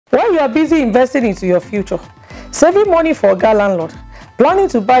While you are busy investing into your future, saving money for a landlord, planning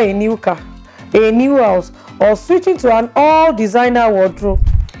to buy a new car, a new house, or switching to an all-designer wardrobe,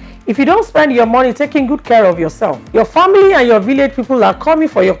 if you don't spend your money taking good care of yourself, your family and your village people are coming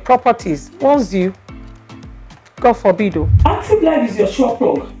for your properties once you, God forbid. Activlife is your sure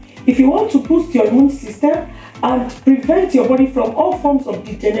plug. If you want to boost your immune system and prevent your body from all forms of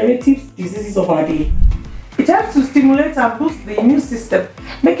degenerative diseases of our day. It helps to stimulate and boost the immune system,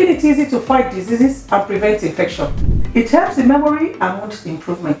 making it easy to fight diseases and prevent infection. It helps in memory and mood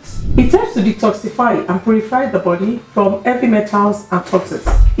improvement. It helps to detoxify and purify the body from heavy metals and toxins.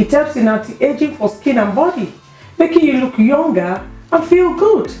 It helps in anti-aging for skin and body, making you look younger and feel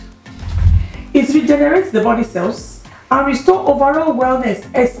good. It regenerates the body cells and restores overall wellness,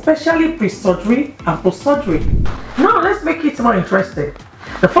 especially pre-surgery and post-surgery. Now let's make it more interesting.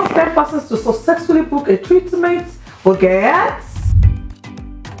 The first 10 persons to successfully book a treatment will get...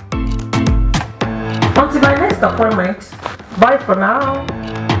 Until my next appointment, bye for now.